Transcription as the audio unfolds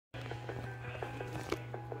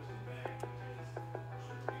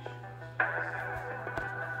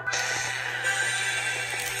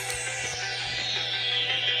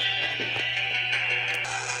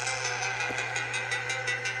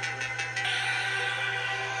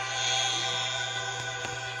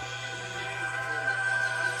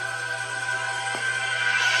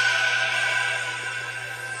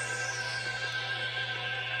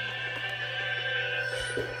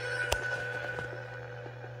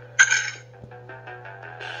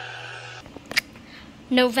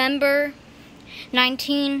November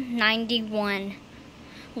 1991.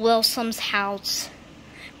 Wilson's house.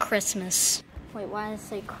 Christmas. Wait, why did I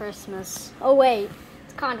say Christmas? Oh wait,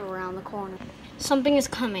 it's kind of around the corner. Something is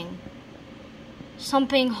coming.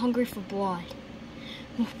 Something hungry for blood.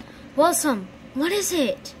 Wilson, what is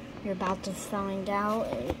it? You're about to find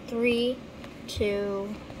out in 3,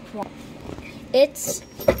 2, 1. It's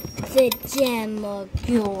the Demogorgon.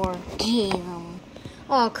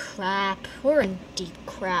 Oh crap, we're in deep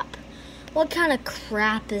crap. What kind of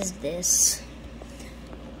crap is this?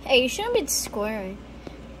 Hey, you shouldn't be squaring.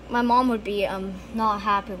 My mom would be not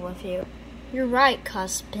happy with you. You're right,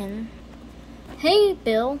 cussing. Hey,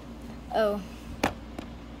 Bill. Oh.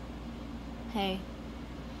 Hey.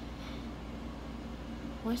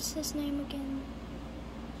 What's his name again?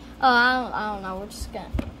 Oh, I don't know. We're just gonna.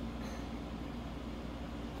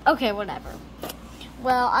 Okay, whatever.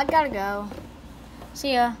 Well, I gotta go.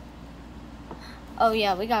 See ya. Oh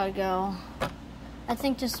yeah, we gotta go. I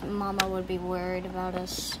think just Mama would be worried about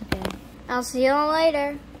us. Okay. I'll see you all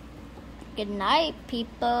later. Good night,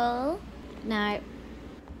 people. Night.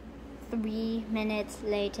 3 minutes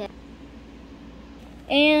later.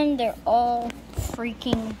 And they're all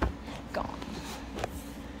freaking gone.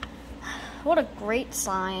 What a great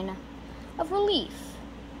sign of relief.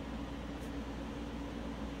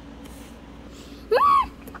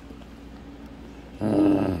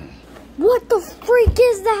 What the freak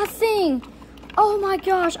is that thing? Oh my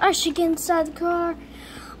gosh, I should get inside the car.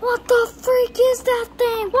 What the freak is that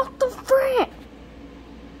thing? What the frick?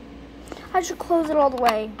 I should close it all the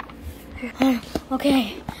way.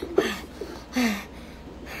 Okay.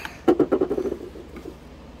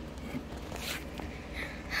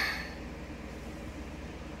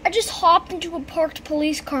 I just hopped into a parked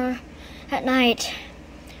police car at night.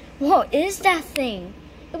 What is that thing?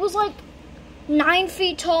 It was like 9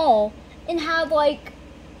 feet tall and had like,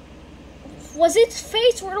 was its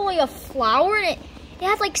face really a flower? And it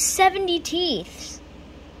had like 70 teeth.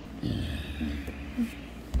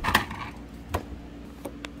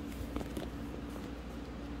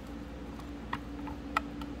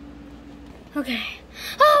 Okay.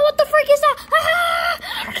 Oh, what the freak is that? Ah!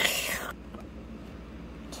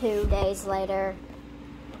 2 days later.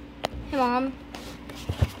 Hey, Mom.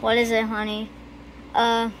 What is it, honey?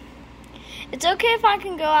 It's okay if I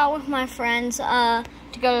can go out with my friends, to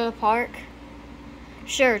go to the park?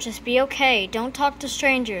 Sure, just be okay. Don't talk to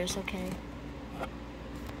strangers, okay?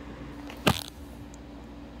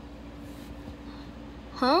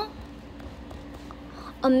 Huh?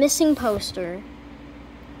 A missing poster.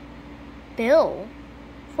 Bill.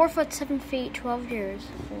 4 foot 7 feet, 12 years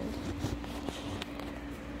old.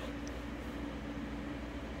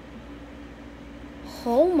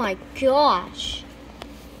 Oh my gosh.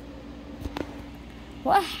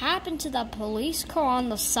 What happened to that police car on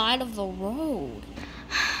the side of the road?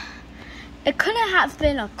 It couldn't have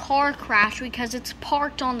been a car crash because it's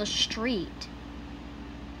parked on the street.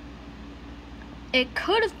 It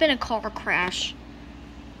could have been a car crash,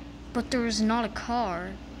 but there was not a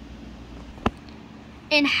car.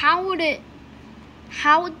 And how would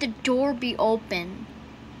the door be open?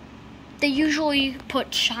 They usually put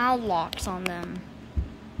child locks on them.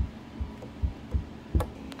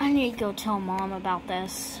 I need to go tell Mom about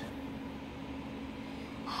this.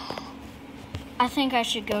 I think I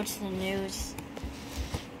should go to the news.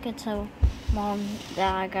 Go tell Mom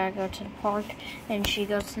that I gotta go to the park, and she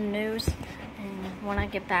goes to the news. And when I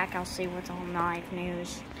get back, I'll see what's on live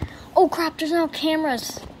news. Oh crap, there's no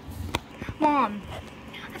cameras. Mom,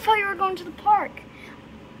 I thought you were going to the park.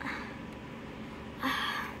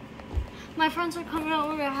 My friends are coming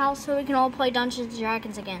over to the house so we can all play Dungeons &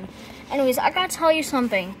 Dragons again. Anyways, I gotta tell you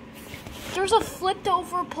something. There's a flipped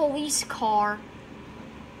over police car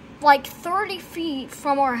like 30 feet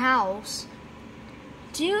from our house.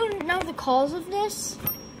 Do you know the cause of this?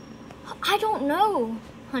 I don't know,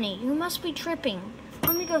 honey. You must be tripping.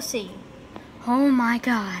 Let me go see. Oh my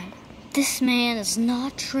God. This man is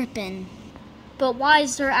not tripping. But why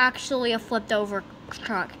is there actually a flipped over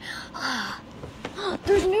truck?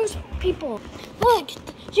 There's news people. Look,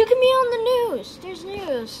 you can be on the news. There's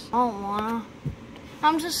news. I don't wanna.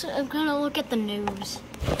 I'm gonna look at the news.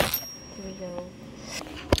 Here we go.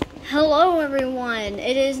 Hello everyone.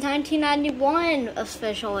 It is 1991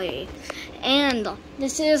 officially. And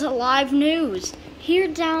this is live news. Here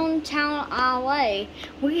downtown LA,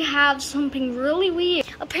 we have something really weird.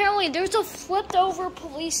 Apparently there's a flipped over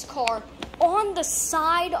police car on the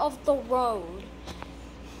side of the road.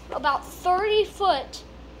 About 30 foot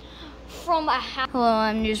from a house. Hello,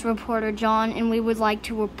 I'm news reporter John, and we would like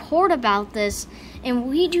to report about this. And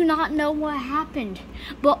we do not know what happened,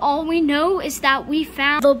 but all we know is that we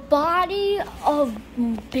found the body of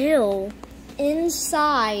Bill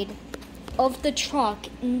inside of the truck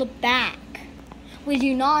in the back. We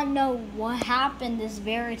do not know what happened this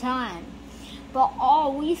very time, but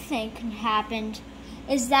all we think happened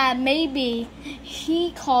is that maybe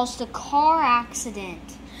he caused a car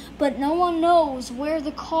accident, but no one knows where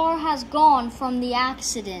the car has gone from the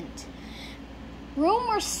accident.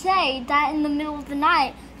 Rumors say that in the middle of the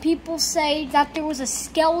night, people say that there was a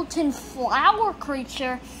skeleton flower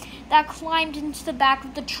creature that climbed into the back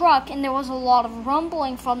of the truck, and there was a lot of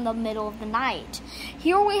rumbling from the middle of the night.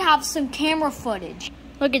 Here we have some camera footage.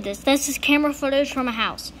 Look at this. This is camera footage from a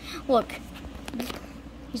house. Look.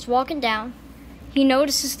 He's walking down. He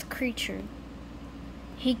notices the creature.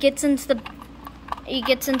 He gets into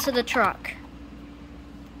the truck.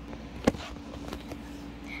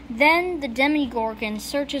 Then the Demogorgon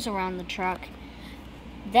searches around the truck,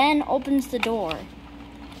 then opens the door.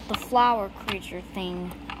 The flower creature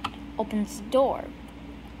thing opens the door.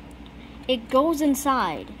 It goes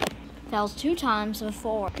inside. That was 2 times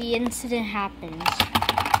before the incident happens.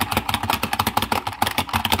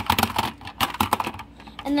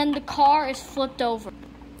 And then the car is flipped over.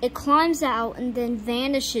 It climbs out and then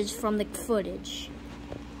vanishes from the footage.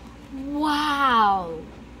 Wow!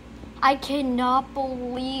 I cannot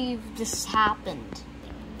believe this happened.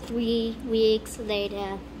 3 weeks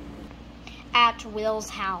later, at Will's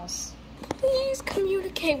house. Please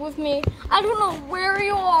communicate with me. I don't know where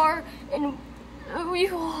you are and who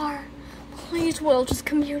you are. Please, Will, just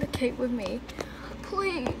communicate with me.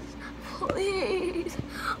 Please, please,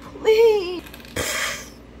 please.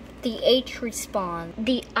 The H responds.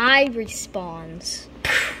 The I responds.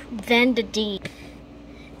 Then the D.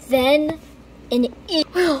 Then an E.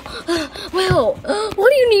 Will, what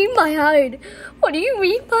do you need my hide? What do you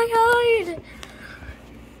mean by hide?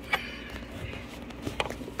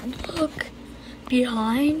 Look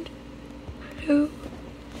behind you.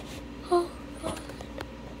 Oh God.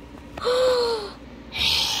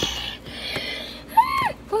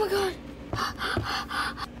 Oh my God.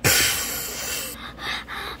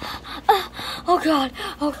 Oh God.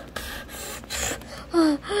 Oh.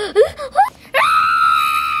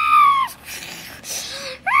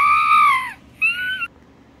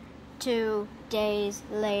 2 days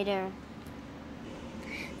later.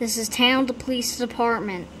 This is town the police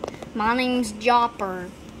department. My name's Jopper.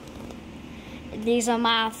 These are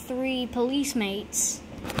my 3 police mates.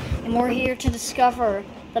 And we're here to discover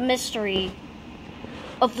the mystery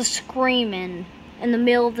of the screaming in the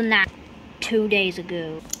middle of the night 2 days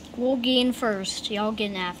ago. We'll get in first. Y'all get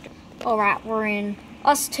in after. Alright, we're in.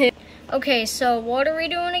 Us 2. Okay, so what are we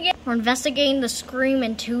doing again? We're investigating the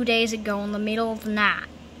screaming 2 days ago in the middle of the night.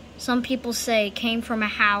 Some people say it came from a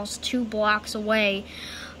house 2 blocks away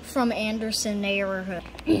from Anderson neighborhood.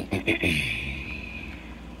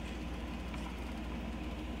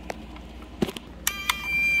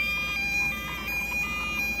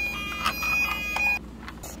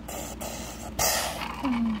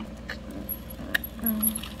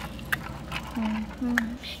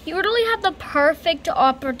 You really had the perfect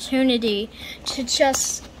opportunity to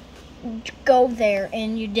just go there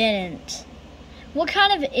and you didn't. What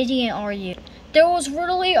kind of idiot are you? There was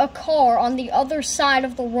literally a car on the other side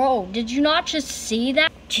of the road. Did you not just see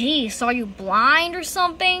that? Jeez, are you blind or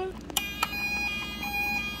something?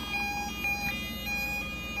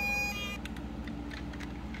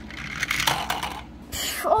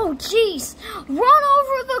 Oh, jeez. Run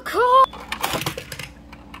over the car.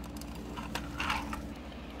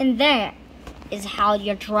 And that is how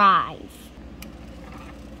you drive.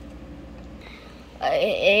 I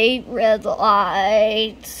hate red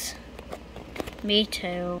lights. Me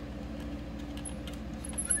too.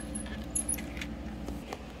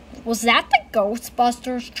 Was that the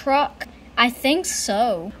Ghostbusters truck? I think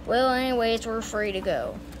so. Well, anyways, we're free to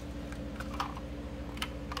go.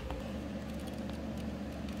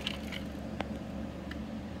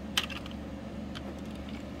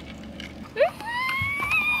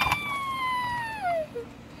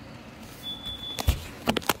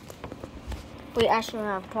 Wait, I should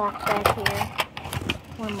have parked back here.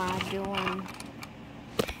 What am I doing?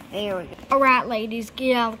 There we go. Alright, ladies,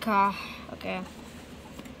 get out of the car. Okay.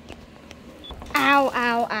 Ow,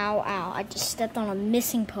 ow, ow, ow. I just stepped on a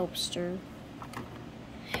missing poster.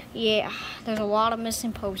 Yeah, there's a lot of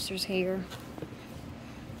missing posters here.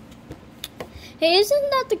 Hey, isn't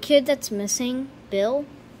that the kid that's missing? Bill?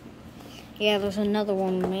 Yeah, there's another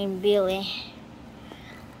one named Billy.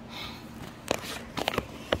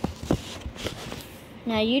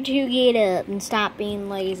 Now you two get up and stop being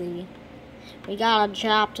lazy. We got a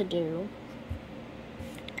job to do.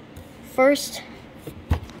 First,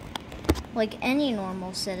 like any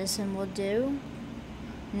normal citizen would do,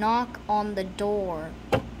 knock on the door.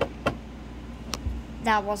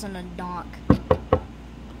 That wasn't a knock.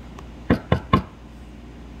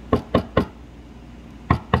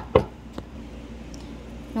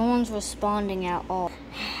 No one's responding at all.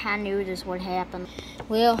 I knew this would happen.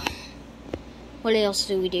 Well, what else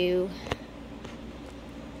do we do?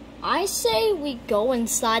 I say we go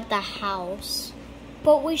inside the house,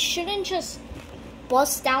 but we shouldn't just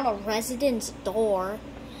bust down a resident's door.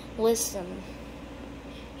 Listen,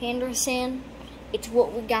 Henderson, it's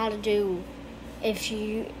what we gotta do. If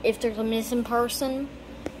there's a missing person,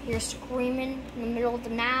 you're screaming in the middle of the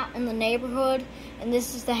night in the neighborhood, and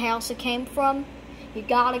this is the house it came from, you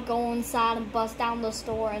gotta go inside and bust down the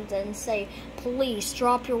door and then say, "Police,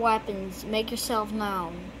 drop your weapons, make yourself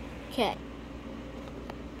known." Okay.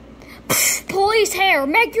 Police here,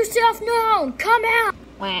 make yourself known, come out!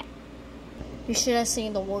 Wah. You should have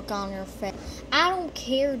seen the look on your face. I don't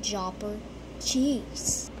care, Jopper.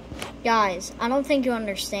 Jeez. Guys, I don't think you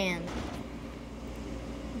understand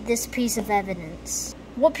this piece of evidence.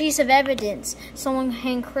 What piece of evidence? Someone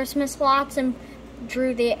hung Christmas lights and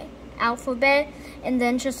drew the alphabet and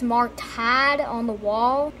then just marked hide on the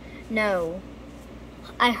wall? No.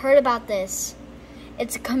 I heard about this.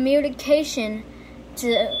 It's a communication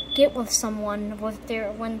to get with someone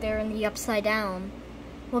when they're in the upside down.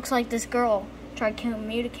 Looks like this girl tried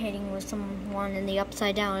communicating with someone in the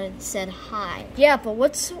upside down and said hi. Yeah, but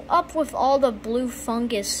what's up with all the blue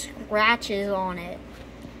fungus scratches on it?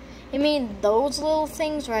 You mean those little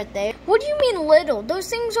things right there? What do you mean little? Those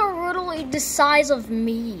things are literally the size of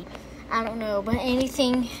me. I don't know, but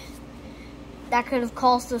anything that could have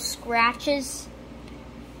caused those scratches,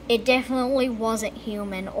 it definitely wasn't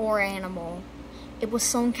human or animal. It was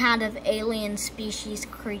some kind of alien species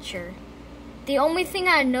creature. The only thing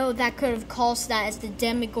I know that could have caused that is the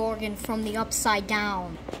Demogorgon from the upside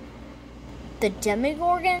down. The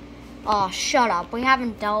Demogorgon? Oh, shut up. We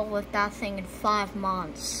haven't dealt with that thing in 5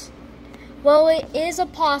 months. Well, it is a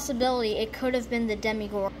possibility it could have been the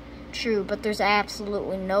Demogorgon. True, but there's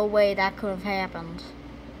absolutely no way that could have happened.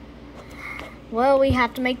 Well, we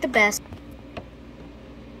have to make the best.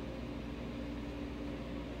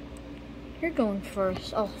 You're going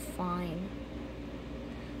first. Oh, fine.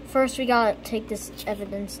 First, we gotta take this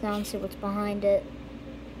evidence down, see what's behind it.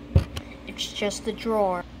 It's just the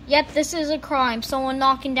drawer. Yep, this is a crime. Someone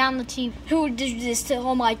knocking down the TV. Who did this to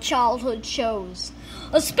all my childhood shows?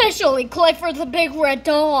 Especially Clifford the Big Red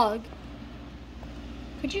Dog.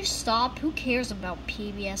 Could you stop? Who cares about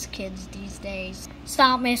PBS kids these days?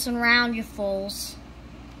 Stop messing around, you fools.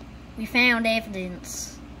 We found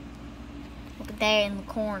evidence. Look at that in the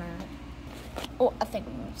corner. Oh, I think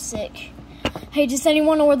I'm sick. Hey, does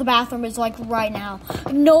anyone know where the bathroom is, like, right now?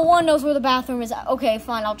 No one knows where the bathroom is. Okay,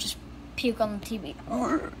 fine, I'll just puke on the TV.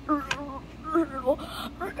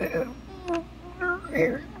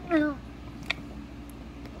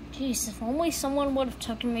 Jeez, if only someone would have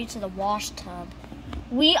taken me to the wash tub.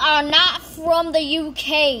 We are not from the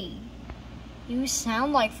UK. You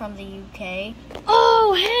sound like from the UK.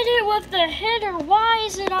 Oh, hit it with the hitter. Why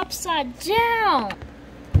is it upside down?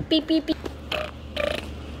 Beep, beep, beep.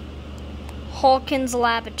 Hawkins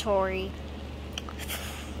Laboratory.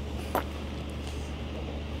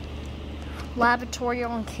 Laboratory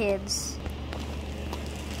on kids.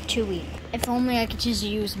 2 weeks. If only I could just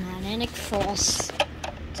use magnetic force.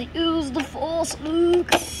 To use the force,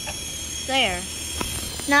 Luke. There.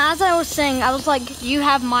 Now, as I was saying, I was like, you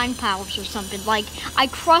have mind powers or something. Like, I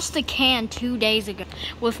crushed the can 2 days ago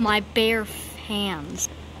with my bare hands.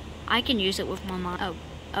 I can use it with my mind.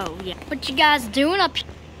 Oh, yeah. What you guys doing up here?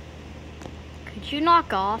 Could you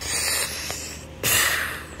knock off?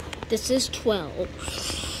 This is 12.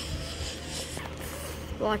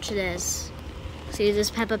 Watch this. See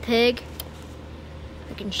this Peppa Pig?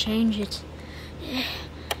 I can change it.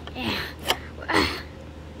 Yeah.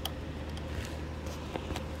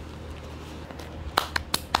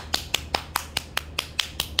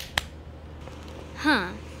 Huh.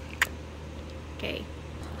 Okay.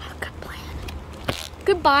 Good plan.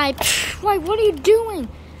 Goodbye. Why, what are you doing?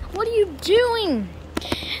 What are you doing?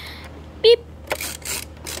 Beep.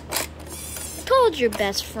 Called your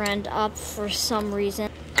best friend up for some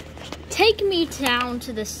reason. Take me down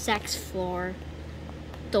to the sex floor.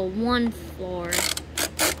 The 1 floor.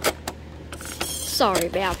 Sorry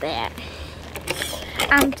about that.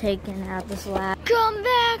 I'm taking out this lab. Come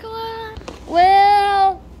back,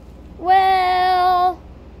 lab. Well,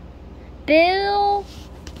 Bill.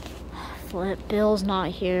 flip. Bill's not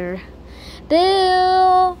here.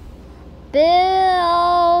 Bill!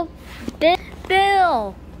 Bill!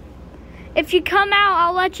 Bill! If you come out,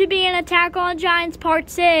 I'll let you be in Attack on Giants Part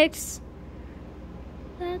 6.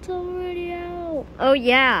 That's already out. Oh,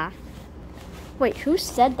 yeah. Wait, who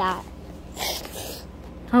said that?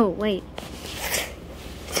 Oh, wait.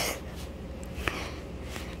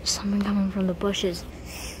 Someone coming from the bushes.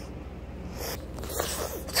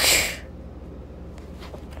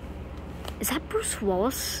 Is that Bruce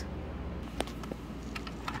Wallace?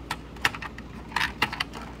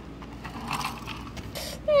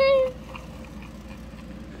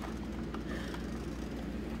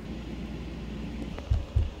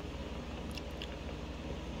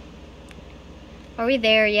 Are we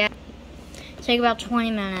there yet? Take about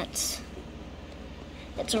 20 minutes.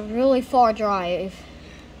 It's a really far drive.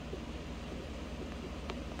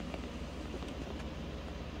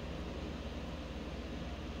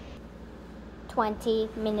 "20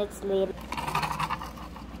 minutes later."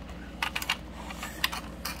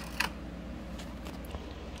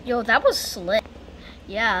 Yo, that was slick.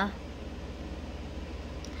 Yeah.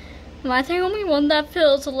 Am I the only one that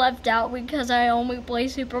feels left out because I only play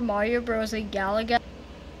Super Mario Bros. And Galaga?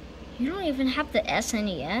 You don't even have the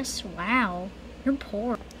SNES? Wow. You're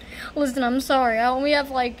poor. Listen, I'm sorry. I only have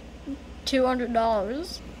like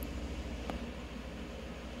 $200.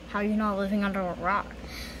 How are you not living under a rock?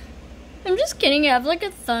 I'm just kidding. I have like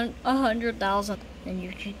 100,000. Then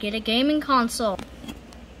you should get a gaming console.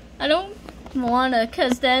 I don't wanna,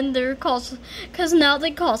 cause now they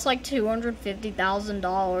cost like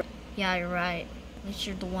 $250,000. Yeah, you're right. At least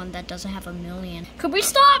you're the one that doesn't have $1 million. Could we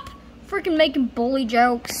stop freaking making bully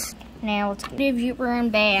jokes? Now let's give you run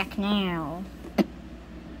back now.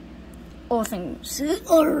 All things.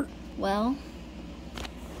 Well.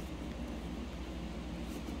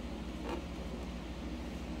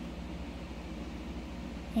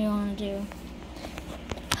 What do you want to do?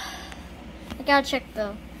 I gotta check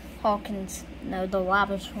the the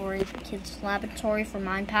laboratory, kids' laboratory for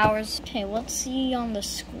mind powers. Okay, let's see on the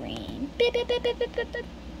screen. Beep, beep, beep, beep, beep, beep, beep.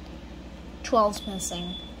 12's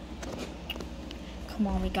missing. Come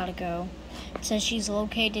on, we gotta go. It says she's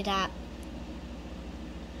located in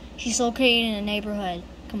a neighborhood.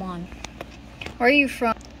 Come on. Where are you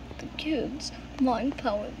from? The kids' mind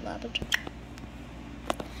power laboratory.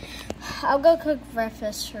 I'll go cook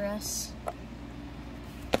breakfast for us.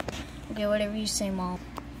 Okay, whatever you say, Mom.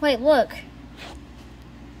 Wait, look.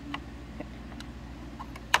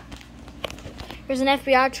 There's an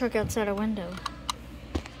FBI truck outside our window.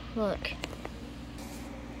 Look.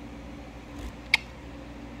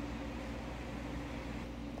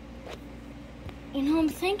 You know, I'm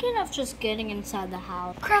thinking of just getting inside the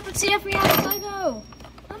house. Crap, it's the FBI logo.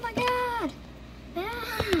 Oh my god.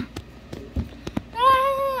 Ah.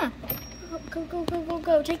 Ah. Go, go, go, go,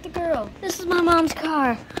 go. Take the girl. This is my mom's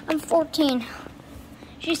car. I'm 14.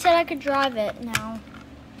 She said I could drive it now.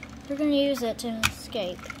 We're gonna use it to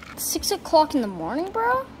escape. It's 6 o'clock in the morning,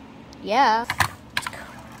 bro? Yeah. Let's go.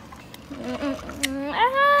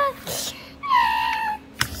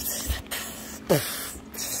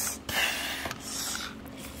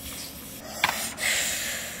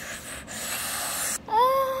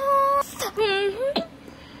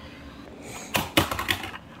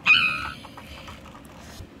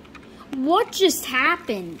 What just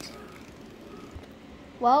happened?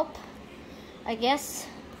 Well, I guess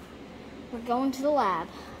we're going to the lab.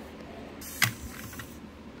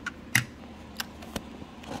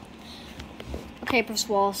 Okay, Bruce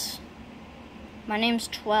Wallace. My name's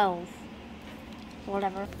 12.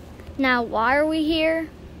 Whatever. Now, why are we here?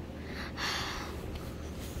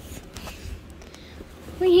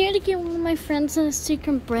 We're here to get one of my friends in a secret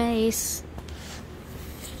embrace.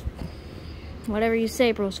 Whatever you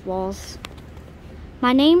say, Bruce Wallace.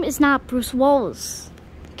 My name is not Bruce Wallace.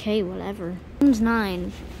 Okay, whatever. Name's 9.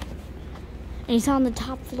 And he's on the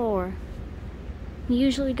top floor. He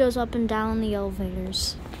usually goes up and down the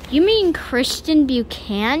elevators. You mean Christian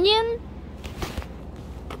Buchanan?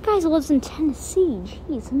 That guy lives in Tennessee.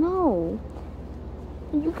 Jeez, no.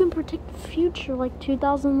 And you can predict the future like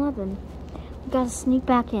 2011. We gotta sneak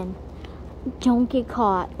back in. Don't get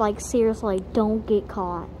caught. Like, seriously, don't get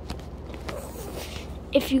caught.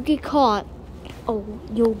 If you get caught, oh,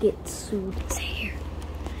 you'll get sued. Stay here.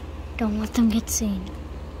 Don't let them get seen.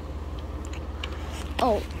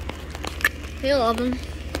 Oh, they love him.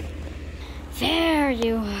 There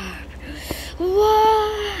you are.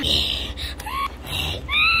 What?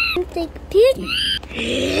 Take a peek.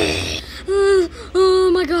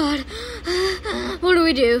 Oh my god. What do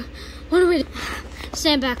we do? What do we do?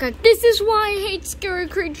 Stand back. This is why I hate scary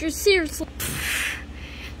creatures. Seriously.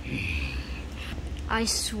 I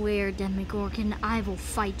swear, Demogorgon, I will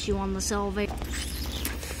fight you on this elevator.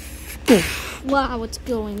 Wow, what's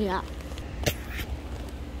going on?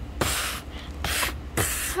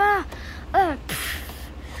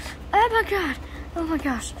 Oh my god! Oh my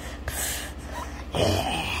gosh!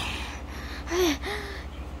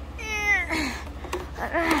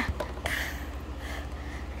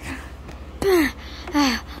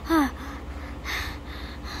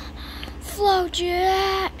 Flow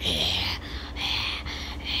jet!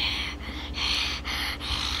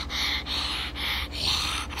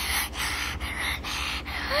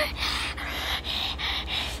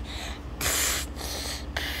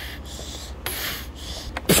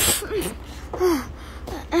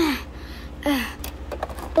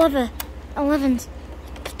 Eleven,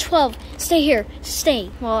 12. Stay here. Stay.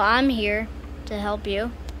 Well, I'm here to help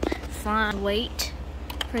you. Fine. Wait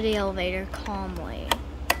for the elevator calmly.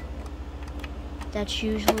 That's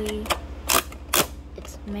usually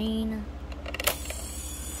its main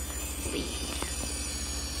lead.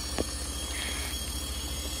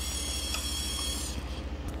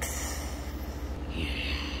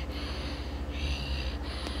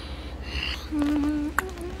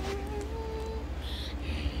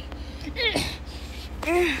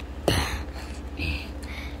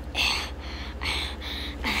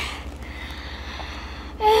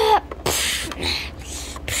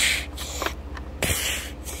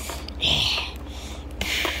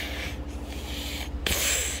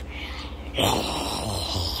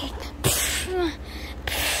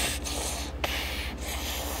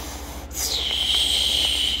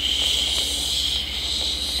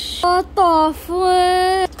 What the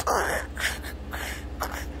flip?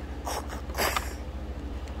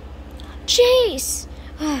 Chase!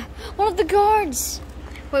 One of the guards.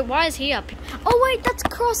 Wait, why is he up here? Oh wait, that's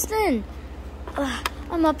Krustin.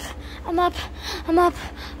 I'm up.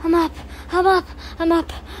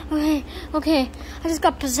 Okay. I just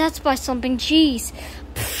got possessed by something. Jeez.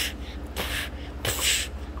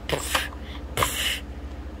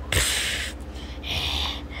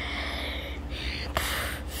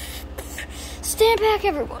 Stand back,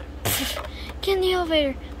 everyone. Get in the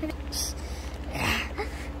elevator.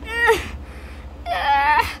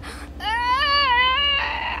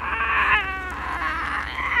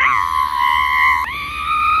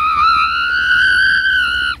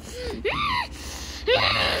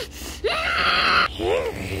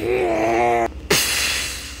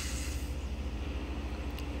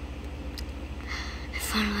 It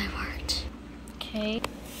finally worked. Okay.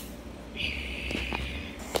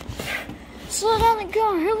 Slow down the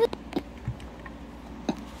car.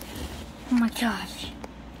 Oh my gosh.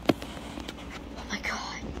 Oh my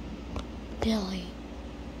god. Billy.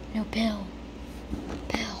 No, Bill.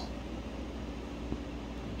 Bill.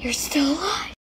 You're still alive.